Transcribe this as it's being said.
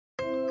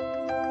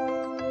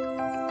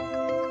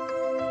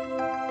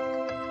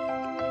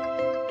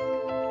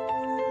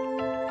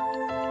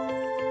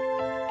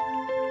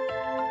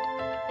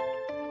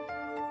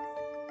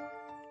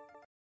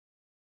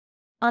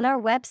On our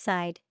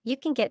website, you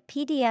can get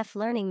PDF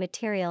learning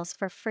materials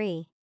for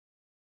free.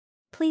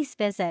 Please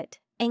visit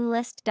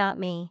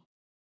englist.me.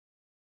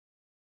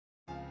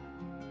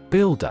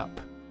 Build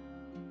up.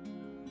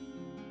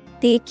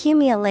 The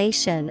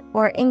accumulation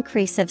or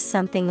increase of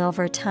something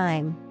over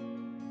time.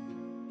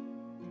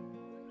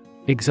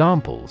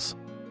 Examples: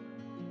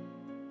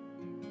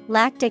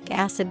 Lactic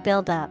acid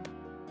buildup.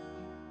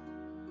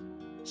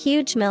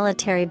 Huge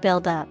military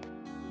buildup.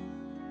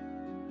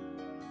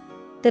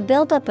 The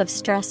buildup of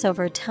stress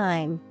over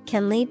time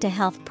can lead to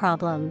health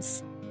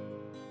problems.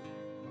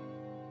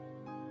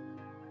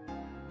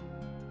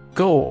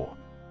 Gore.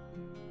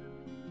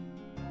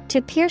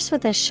 To pierce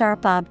with a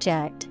sharp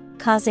object,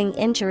 causing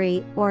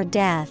injury or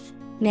death.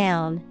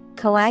 Noun,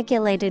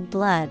 coagulated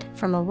blood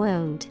from a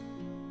wound.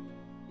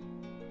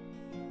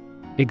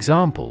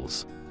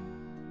 Examples: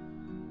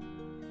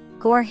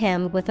 Gore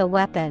him with a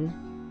weapon.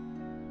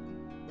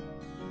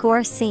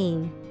 Gore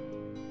scene.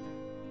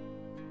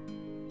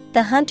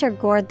 The hunter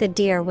gored the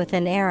deer with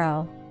an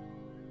arrow.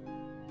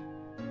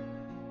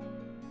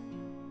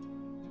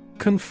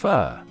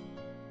 Confer.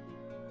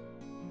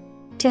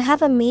 To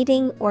have a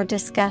meeting or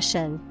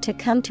discussion, to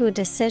come to a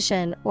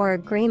decision or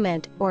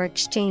agreement or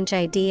exchange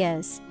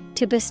ideas,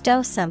 to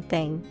bestow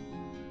something.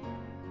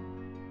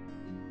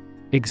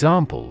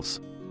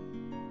 Examples: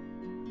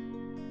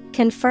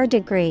 Confer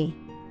degree.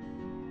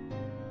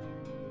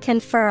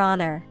 Confer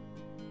honor.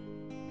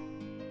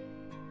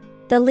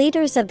 The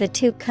leaders of the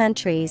two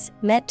countries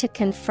met to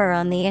confer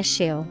on the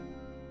issue.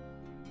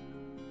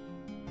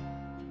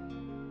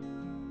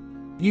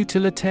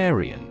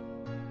 Utilitarian.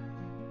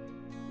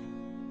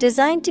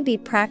 Designed to be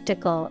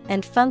practical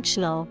and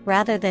functional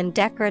rather than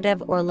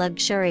decorative or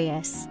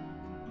luxurious.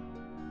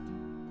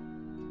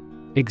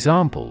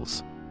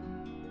 Examples: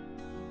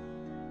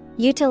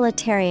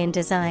 Utilitarian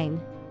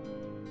design.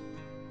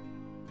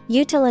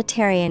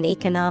 Utilitarian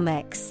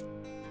economics.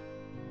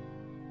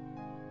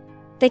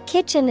 The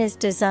kitchen is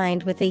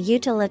designed with a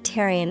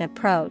utilitarian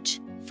approach,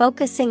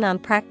 focusing on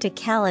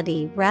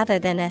practicality rather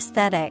than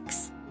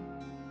aesthetics.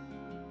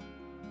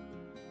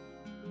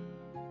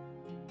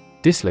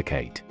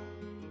 Dislocate.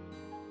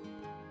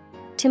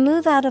 To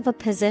move out of a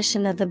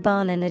position of the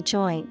bone in a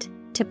joint,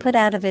 to put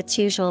out of its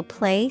usual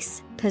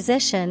place,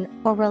 position,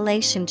 or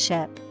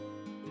relationship.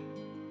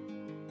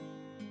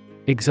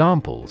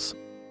 Examples: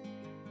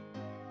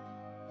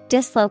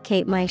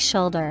 Dislocate my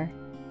shoulder.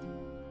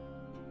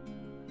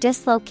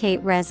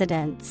 Dislocate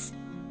residence.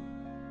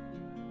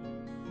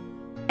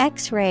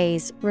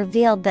 X-rays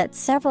revealed that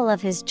several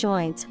of his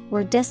joints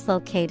were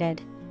dislocated.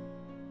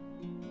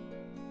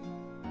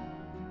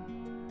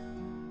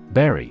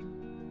 Bury.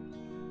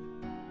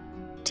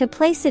 To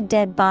place a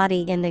dead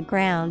body in the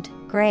ground,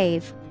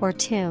 grave, or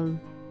tomb.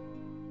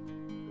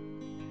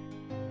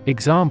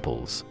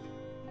 Examples: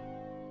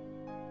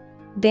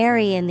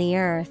 Bury in the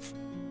earth.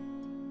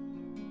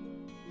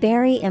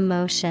 Bury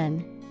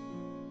emotion.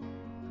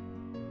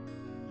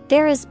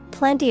 There is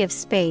plenty of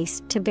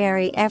space to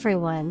bury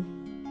everyone.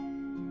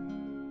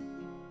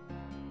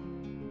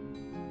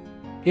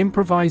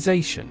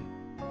 Improvisation.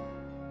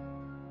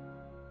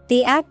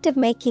 The act of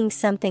making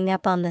something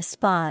up on the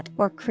spot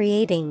or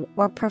creating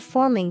or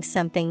performing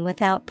something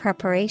without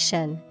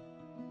preparation.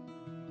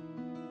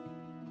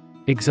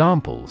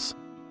 Examples: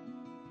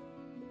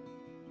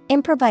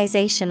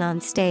 Improvisation on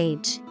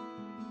stage.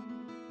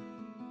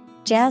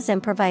 Jazz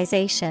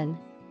improvisation.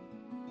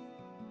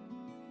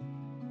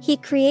 He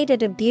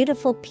created a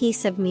beautiful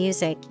piece of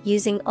music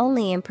using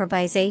only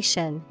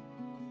improvisation.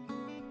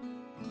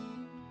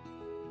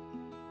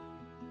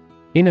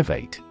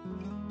 Innovate.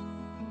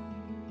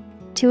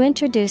 To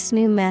introduce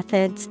new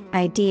methods,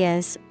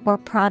 ideas, or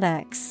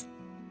products.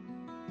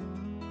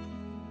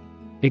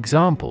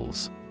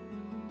 Examples: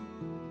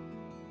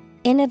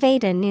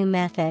 Innovate a new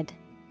method.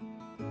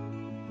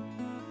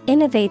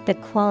 Innovate the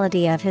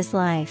quality of his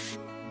life.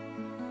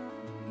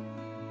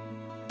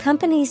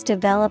 Companies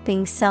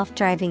developing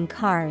self-driving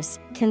cars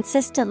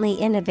consistently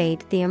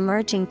innovate the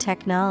emerging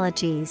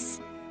technologies.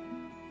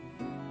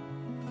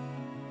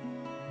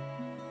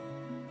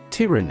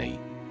 Tyranny.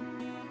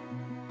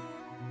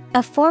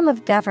 A form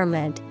of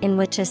government in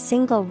which a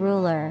single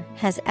ruler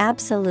has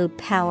absolute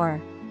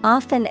power,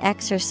 often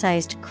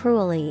exercised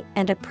cruelly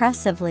and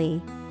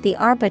oppressively, the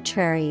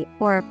arbitrary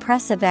or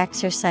oppressive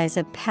exercise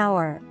of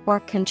power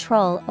or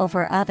control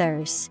over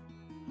others.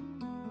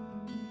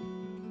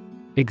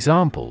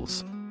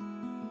 Examples: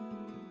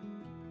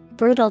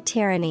 Brutal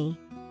tyranny.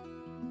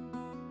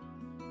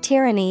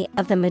 Tyranny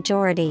of the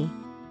majority.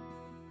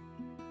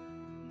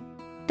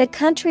 The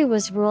country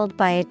was ruled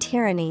by a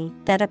tyranny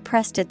that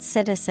oppressed its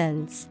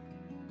citizens.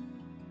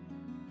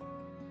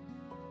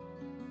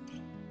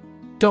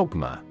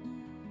 Dogma.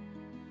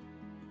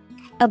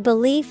 A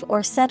belief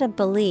or set of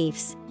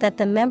beliefs that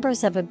the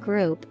members of a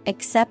group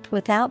accept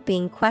without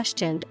being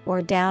questioned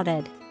or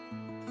doubted.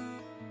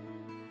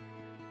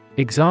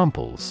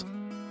 Examples: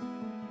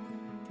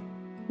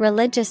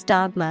 Religious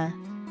dogma.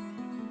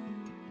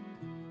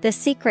 The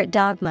secret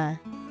dogma.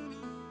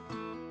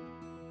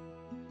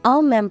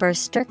 All members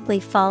strictly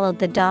followed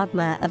the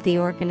dogma of the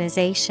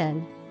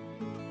organization.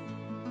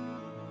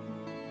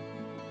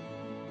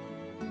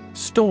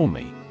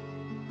 Stormy.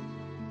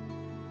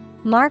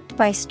 Marked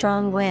by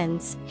strong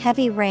winds,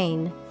 heavy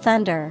rain,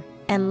 thunder,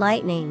 and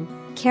lightning,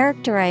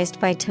 characterized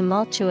by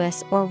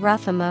tumultuous or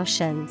rough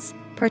emotions,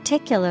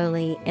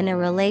 particularly in a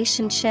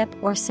relationship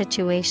or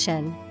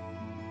situation.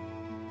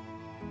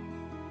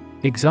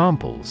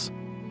 Examples: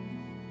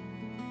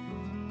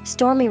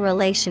 Stormy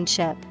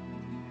relationship.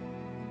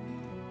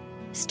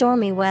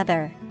 Stormy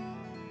weather.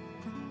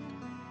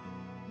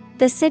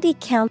 The city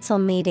council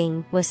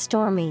meeting was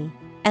stormy,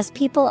 as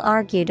people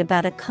argued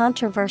about a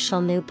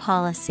controversial new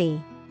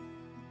policy.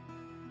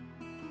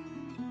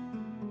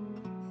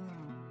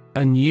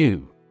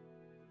 Anew.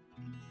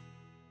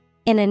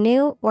 In a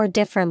new or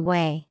different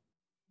way.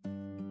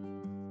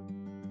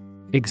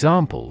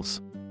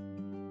 Examples: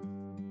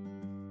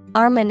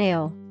 Arm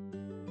anew.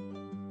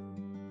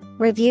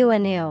 Review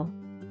anew.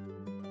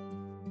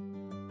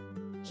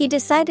 He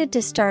decided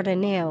to start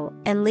anew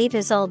and leave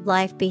his old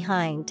life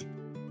behind.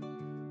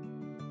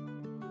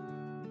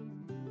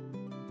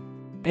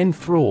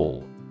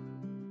 Enthrall.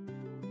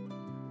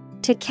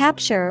 To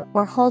capture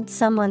or hold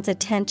someone's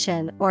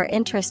attention or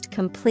interest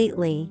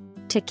completely,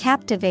 to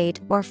captivate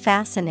or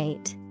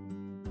fascinate.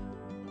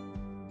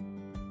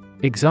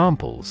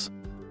 Examples: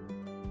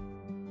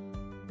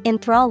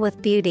 Enthrall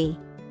with beauty.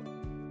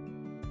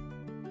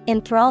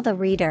 Enthrall the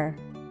reader.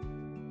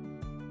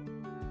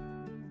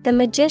 The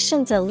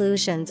magician's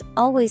illusions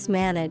always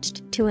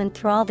managed to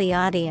enthrall the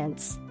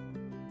audience.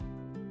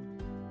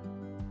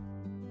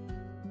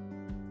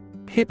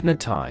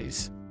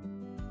 Hypnotize.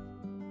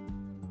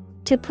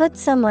 To put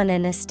someone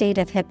in a state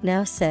of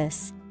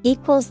hypnosis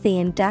equals the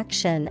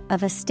induction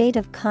of a state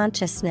of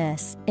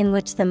consciousness in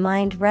which the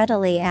mind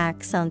readily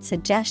acts on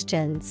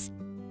suggestions.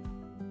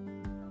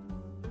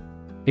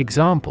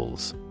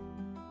 Examples: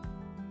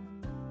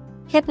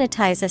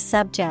 Hypnotize a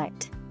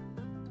subject.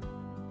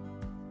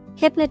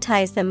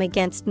 Hypnotize them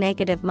against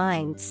negative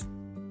minds.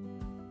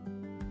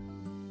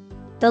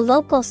 The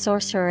local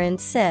sorcerer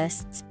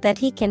insists that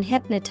he can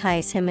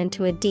hypnotize him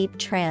into a deep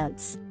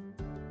trance.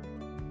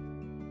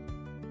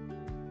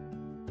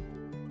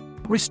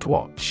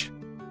 Wristwatch.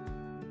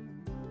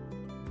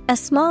 A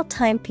small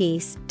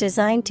timepiece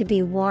designed to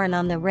be worn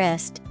on the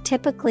wrist,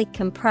 typically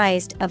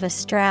comprised of a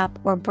strap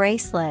or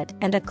bracelet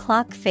and a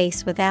clock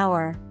face with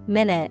hour,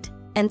 minute,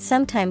 and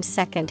sometimes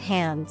second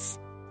hands.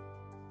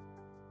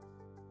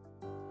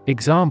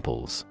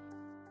 Examples: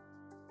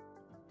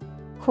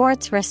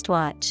 Quartz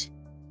wristwatch.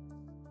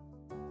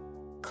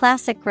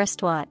 Classic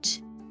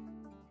wristwatch.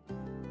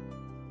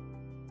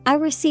 I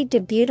received a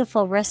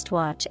beautiful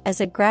wristwatch as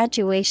a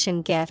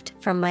graduation gift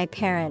from my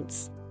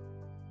parents.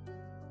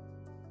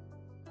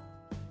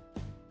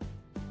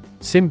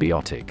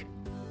 Symbiotic.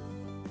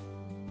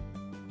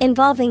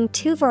 Involving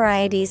two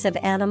varieties of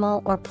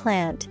animal or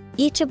plant,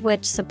 each of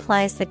which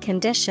supplies the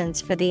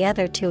conditions for the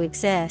other to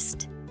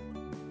exist.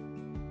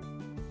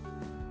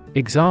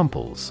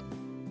 Examples: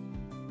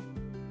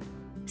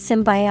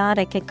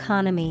 Symbiotic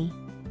economy.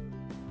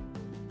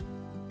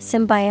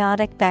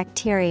 Symbiotic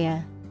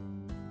bacteria.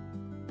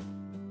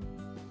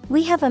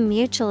 We have a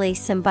mutually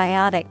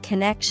symbiotic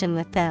connection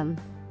with them.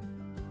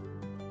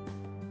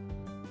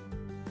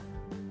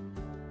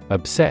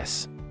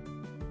 Obsess.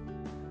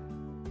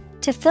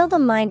 To fill the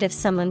mind of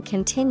someone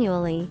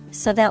continually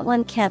so that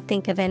one can't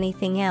think of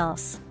anything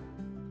else.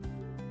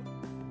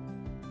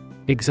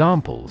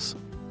 Examples: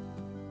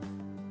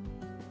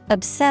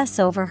 Obsess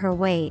over her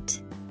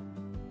weight.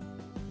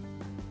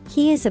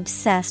 He is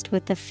obsessed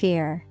with the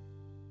fear.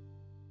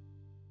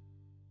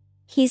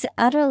 He's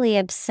utterly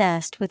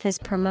obsessed with his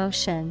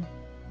promotion.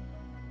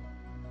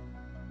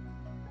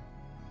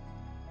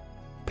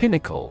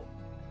 Pinnacle.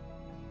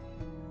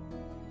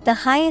 The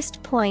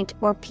highest point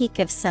or peak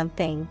of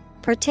something,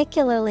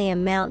 particularly a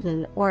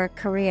mountain or a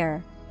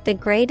career, the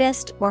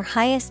greatest or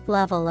highest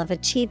level of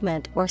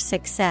achievement or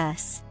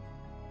success.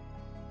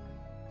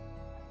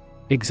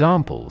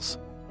 Examples: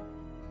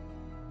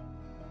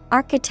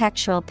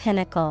 Architectural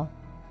pinnacle.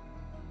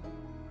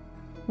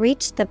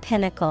 Reach the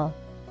pinnacle.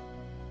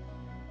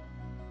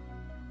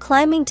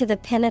 Climbing to the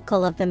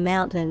pinnacle of the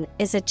mountain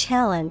is a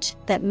challenge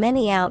that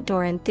many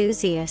outdoor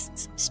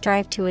enthusiasts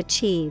strive to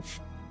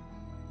achieve.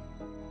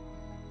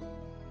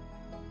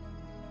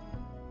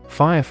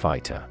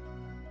 Firefighter.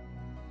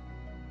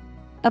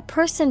 A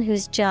person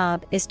whose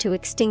job is to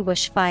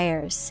extinguish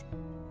fires.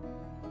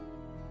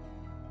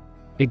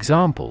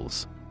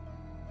 Examples: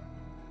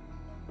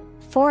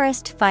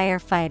 Forest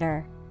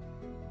firefighter.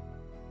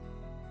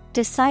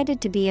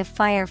 Decided to be a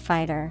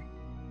firefighter.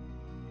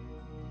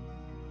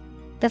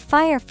 The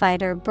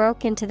firefighter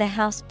broke into the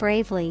house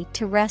bravely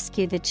to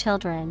rescue the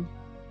children.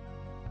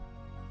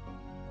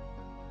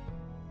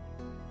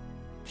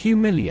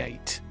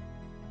 Humiliate.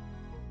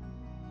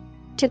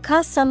 To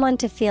cause someone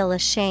to feel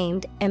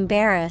ashamed,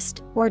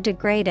 embarrassed, or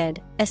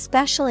degraded,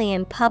 especially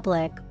in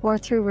public or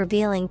through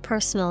revealing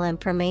personal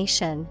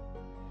information.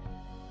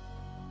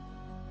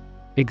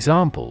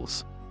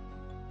 Examples: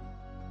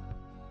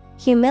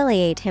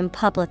 Humiliate him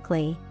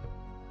publicly.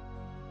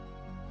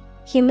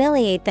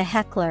 Humiliate the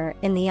heckler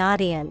in the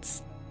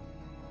audience.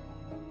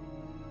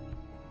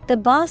 The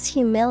boss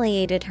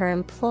humiliated her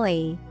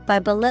employee by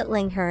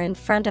belittling her in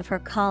front of her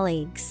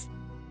colleagues.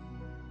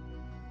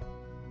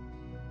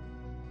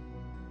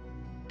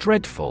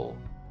 Dreadful.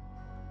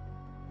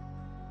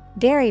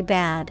 Very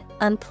bad,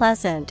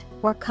 unpleasant,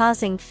 or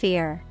causing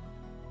fear.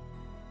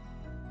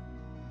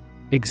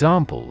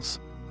 Examples: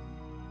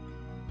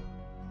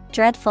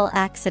 Dreadful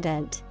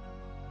accident.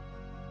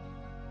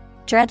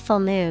 Dreadful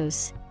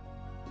news.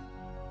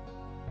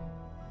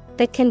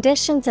 The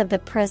conditions of the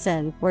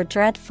prison were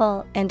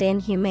dreadful and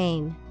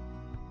inhumane.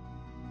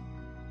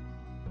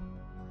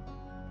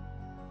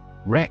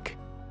 Wreck.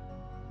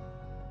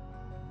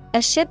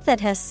 A ship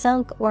that has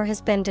sunk or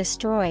has been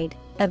destroyed,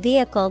 a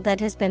vehicle that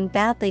has been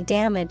badly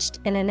damaged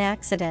in an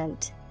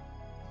accident.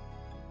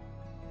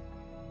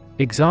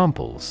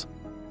 Examples: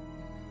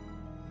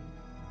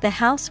 The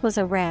house was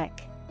a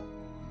wreck.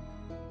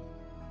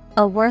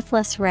 A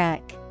worthless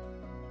wreck.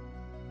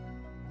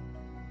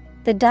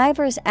 The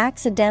divers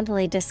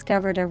accidentally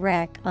discovered a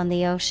wreck on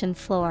the ocean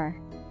floor.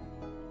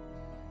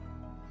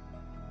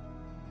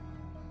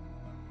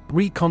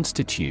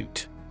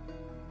 Reconstitute.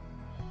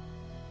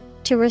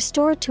 To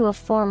restore to a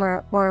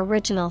former or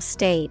original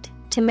state,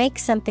 to make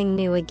something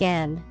new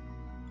again.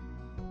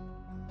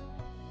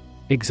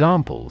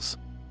 Examples: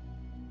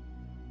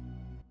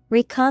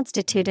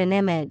 Reconstitute an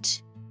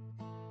image.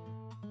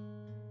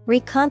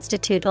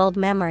 Reconstitute old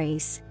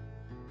memories.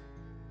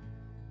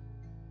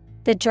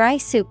 The dry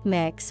soup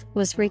mix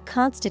was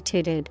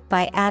reconstituted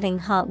by adding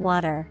hot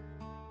water.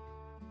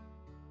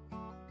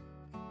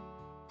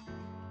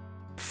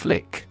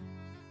 Flick.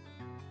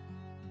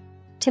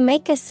 To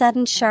make a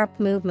sudden sharp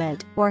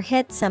movement or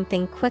hit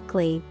something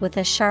quickly with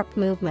a sharp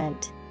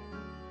movement.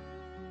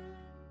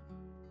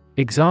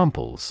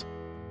 Examples: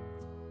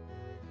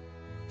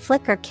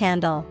 Flicker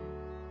candle.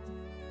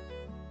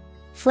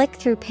 Flick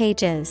through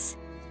pages.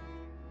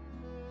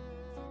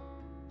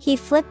 He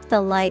flicked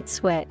the light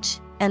switch,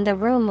 and the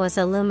room was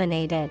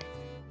illuminated.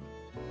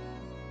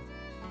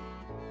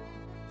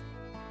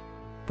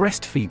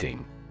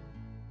 Breastfeeding.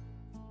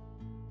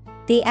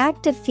 The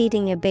act of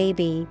feeding a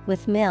baby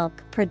with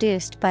milk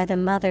produced by the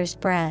mother's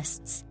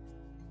breasts.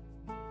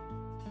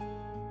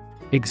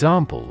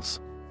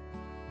 Examples: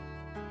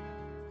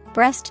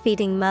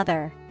 Breastfeeding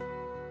mother.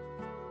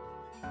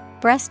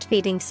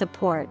 Breastfeeding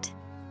support.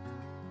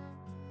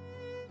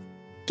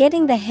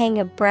 Getting the hang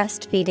of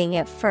breastfeeding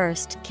at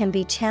first can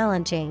be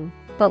challenging,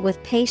 but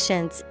with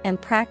patience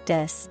and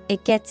practice,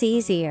 it gets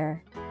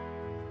easier.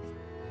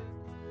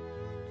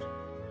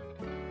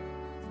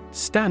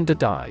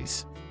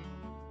 Standardize.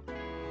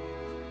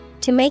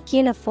 To make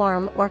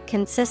uniform or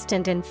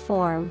consistent in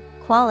form,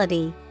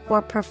 quality,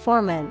 or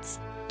performance,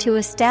 to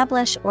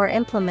establish or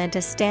implement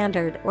a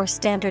standard or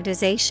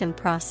standardization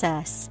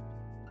process.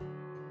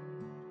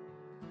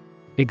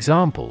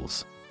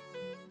 Examples: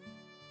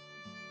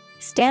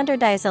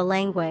 Standardize a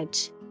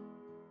language.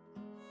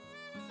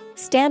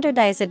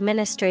 Standardize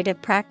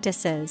administrative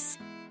practices.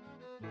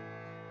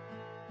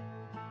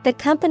 The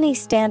company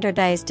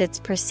standardized its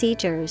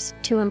procedures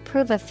to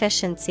improve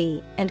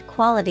efficiency and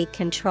quality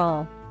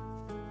control.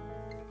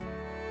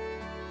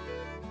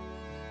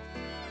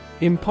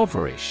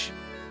 Impoverish.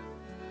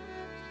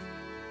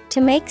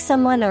 To make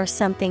someone or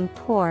something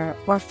poor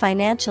or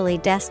financially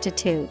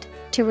destitute,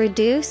 to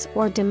reduce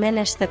or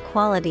diminish the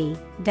quality,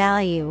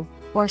 value,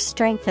 or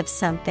strength of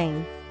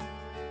something.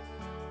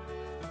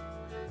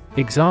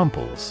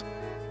 Examples: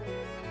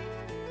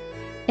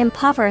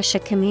 Impoverish a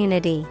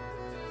community.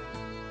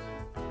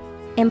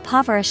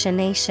 Impoverish a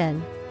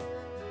nation.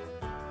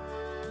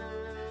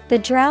 The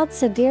drought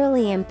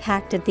severely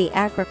impacted the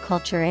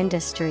agriculture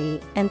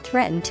industry and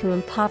threatened to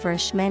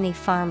impoverish many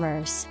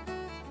farmers.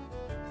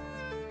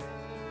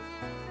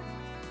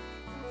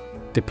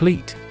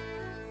 Deplete.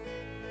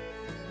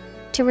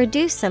 To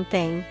reduce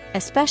something,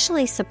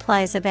 especially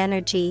supplies of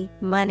energy,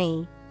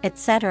 money,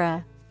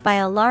 etc., by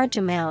a large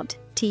amount,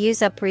 to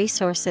use up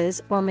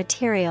resources or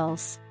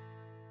materials.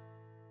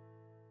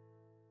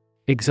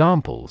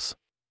 Examples: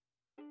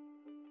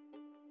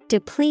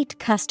 Deplete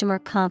customer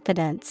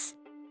confidence.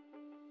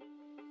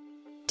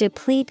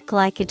 Deplete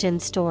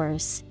glycogen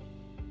stores.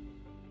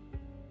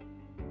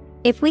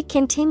 If we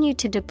continue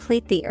to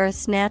deplete the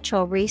Earth's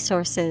natural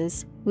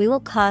resources, we will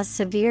cause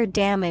severe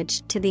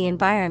damage to the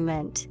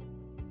environment.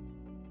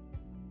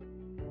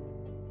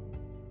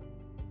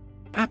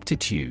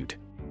 Aptitude.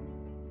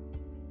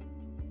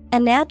 A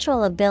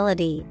natural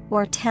ability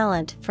or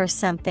talent for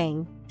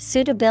something,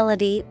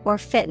 suitability or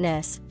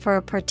fitness for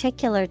a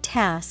particular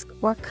task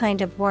or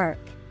kind of work.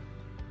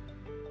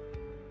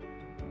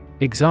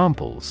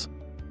 Examples: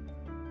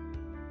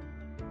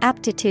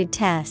 Aptitude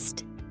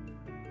test.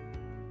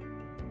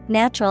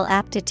 Natural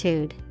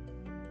aptitude.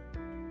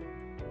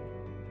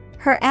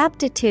 Her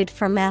aptitude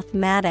for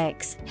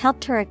mathematics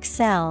helped her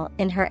excel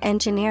in her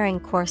engineering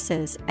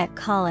courses at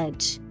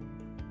college.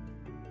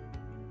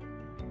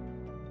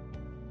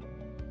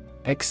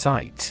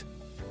 Excite.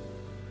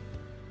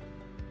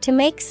 To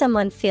make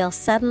someone feel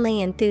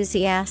suddenly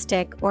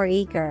enthusiastic or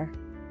eager.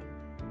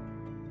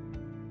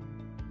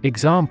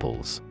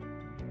 Examples: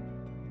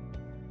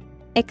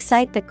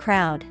 Excite the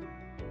crowd.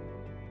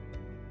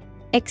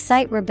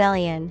 Excite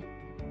rebellion.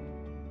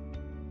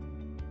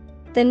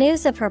 The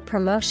news of her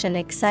promotion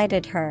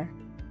excited her.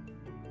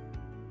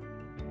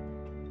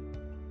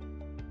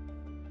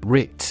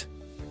 Writ.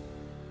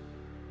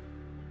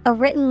 A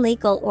written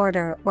legal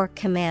order or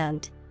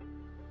command.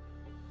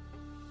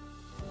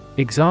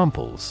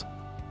 Examples: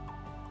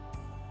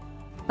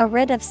 A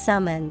writ of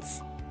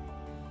summons.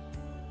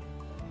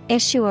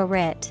 Issue a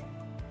writ.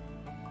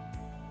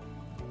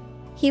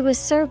 He was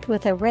served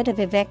with a writ of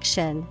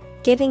eviction,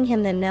 giving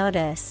him the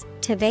notice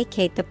to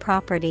vacate the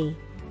property.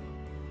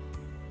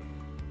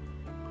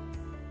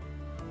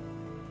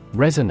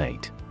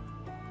 Resonate.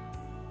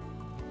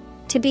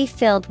 To be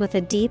filled with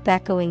a deep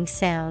echoing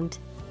sound.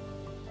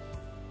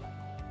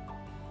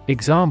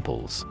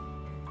 Examples: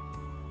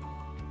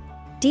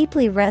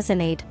 Deeply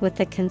resonate with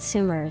the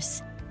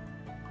consumers.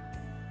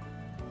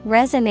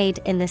 Resonate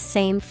in the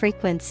same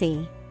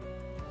frequency.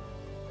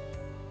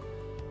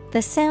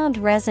 The sound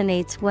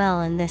resonates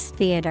well in this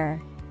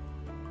theater.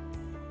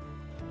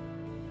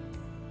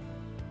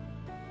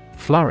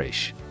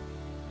 Flourish.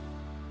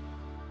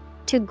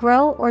 To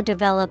grow or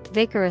develop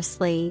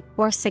vigorously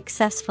or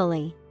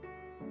successfully.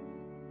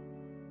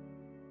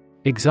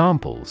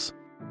 Examples: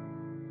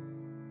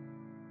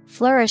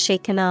 Flourish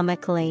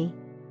economically.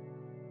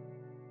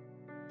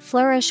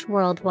 Flourish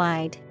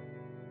worldwide.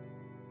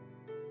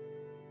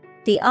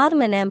 The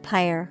Ottoman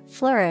Empire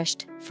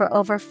flourished for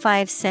over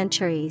 5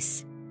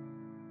 centuries.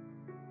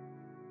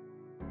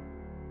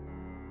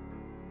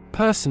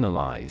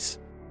 Personalize.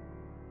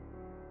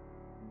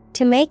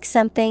 To make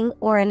something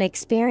or an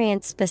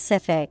experience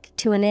specific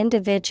to an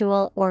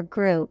individual or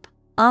group,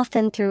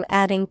 often through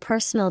adding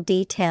personal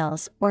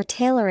details or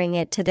tailoring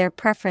it to their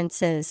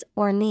preferences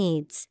or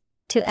needs.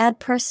 To add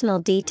personal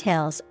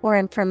details or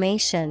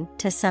information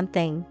to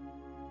something.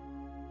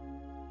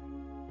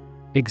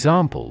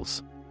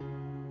 Examples: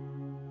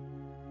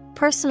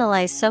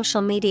 Personalize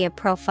social media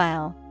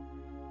profile.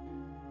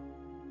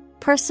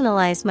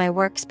 Personalize my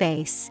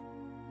workspace.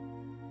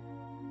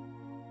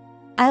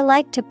 I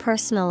like to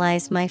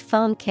personalize my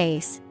phone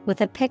case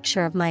with a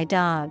picture of my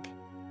dog.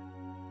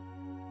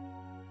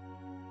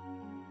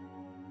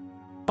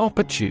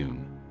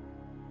 Opportune.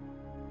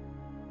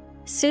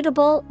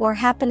 Suitable or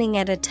happening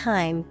at a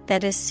time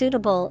that is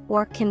suitable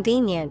or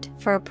convenient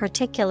for a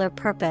particular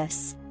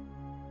purpose.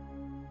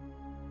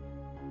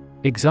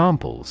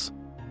 Examples: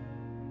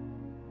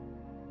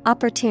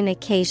 Opportune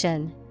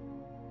occasion.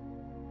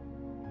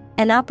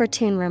 An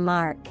opportune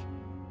remark.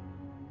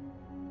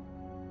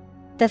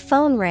 The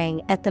phone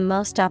rang at the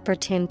most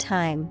opportune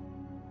time.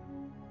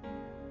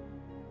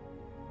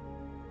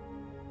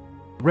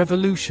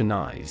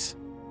 Revolutionize.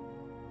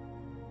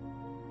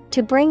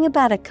 To bring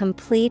about a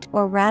complete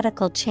or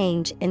radical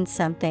change in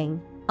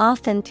something,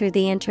 often through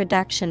the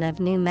introduction of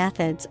new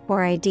methods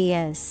or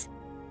ideas.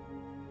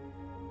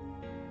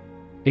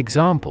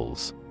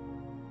 Examples: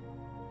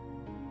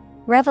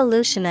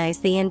 Revolutionize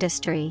the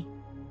industry.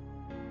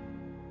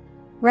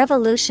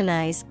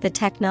 Revolutionize the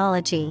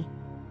technology.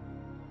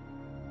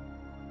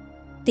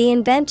 The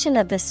invention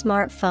of the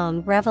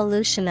smartphone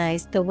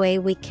revolutionized the way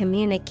we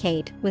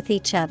communicate with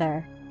each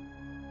other.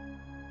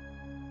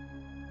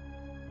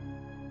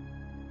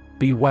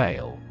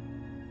 Bewail.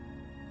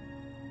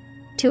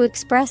 To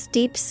express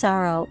deep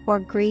sorrow or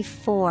grief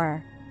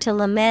for, to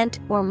lament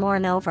or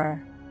mourn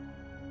over.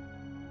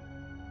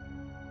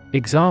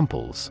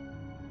 Examples: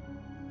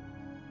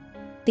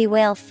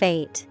 Bewail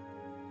fate.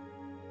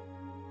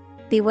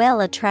 Bewail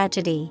a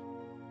tragedy.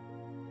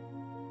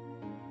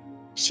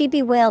 She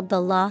bewailed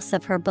the loss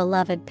of her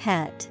beloved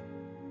pet.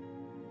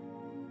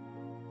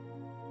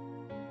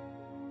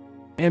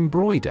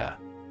 Embroider.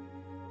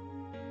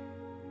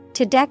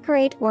 To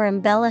decorate or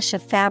embellish a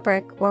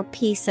fabric or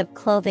piece of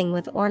clothing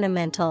with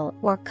ornamental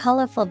or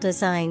colorful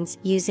designs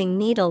using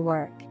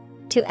needlework.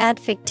 To add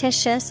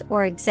fictitious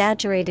or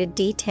exaggerated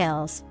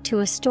details to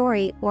a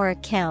story or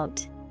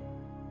account.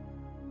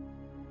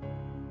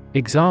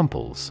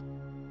 Examples: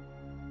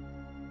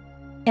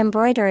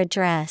 Embroider a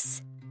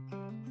dress.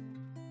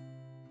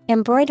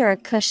 Embroider a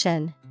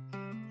cushion.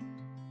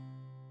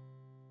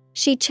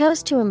 She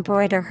chose to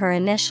embroider her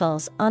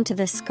initials onto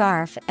the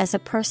scarf as a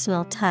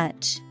personal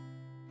touch.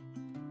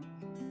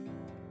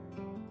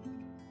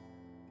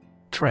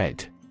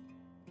 Tread.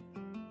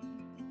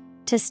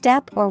 To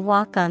step or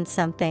walk on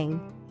something.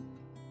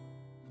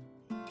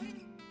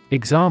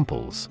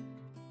 Examples: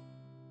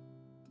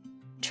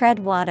 Tread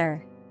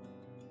water.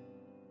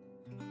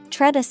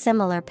 Tread a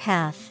similar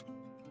path.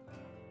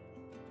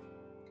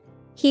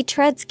 He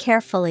treads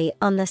carefully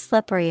on the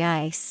slippery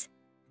ice.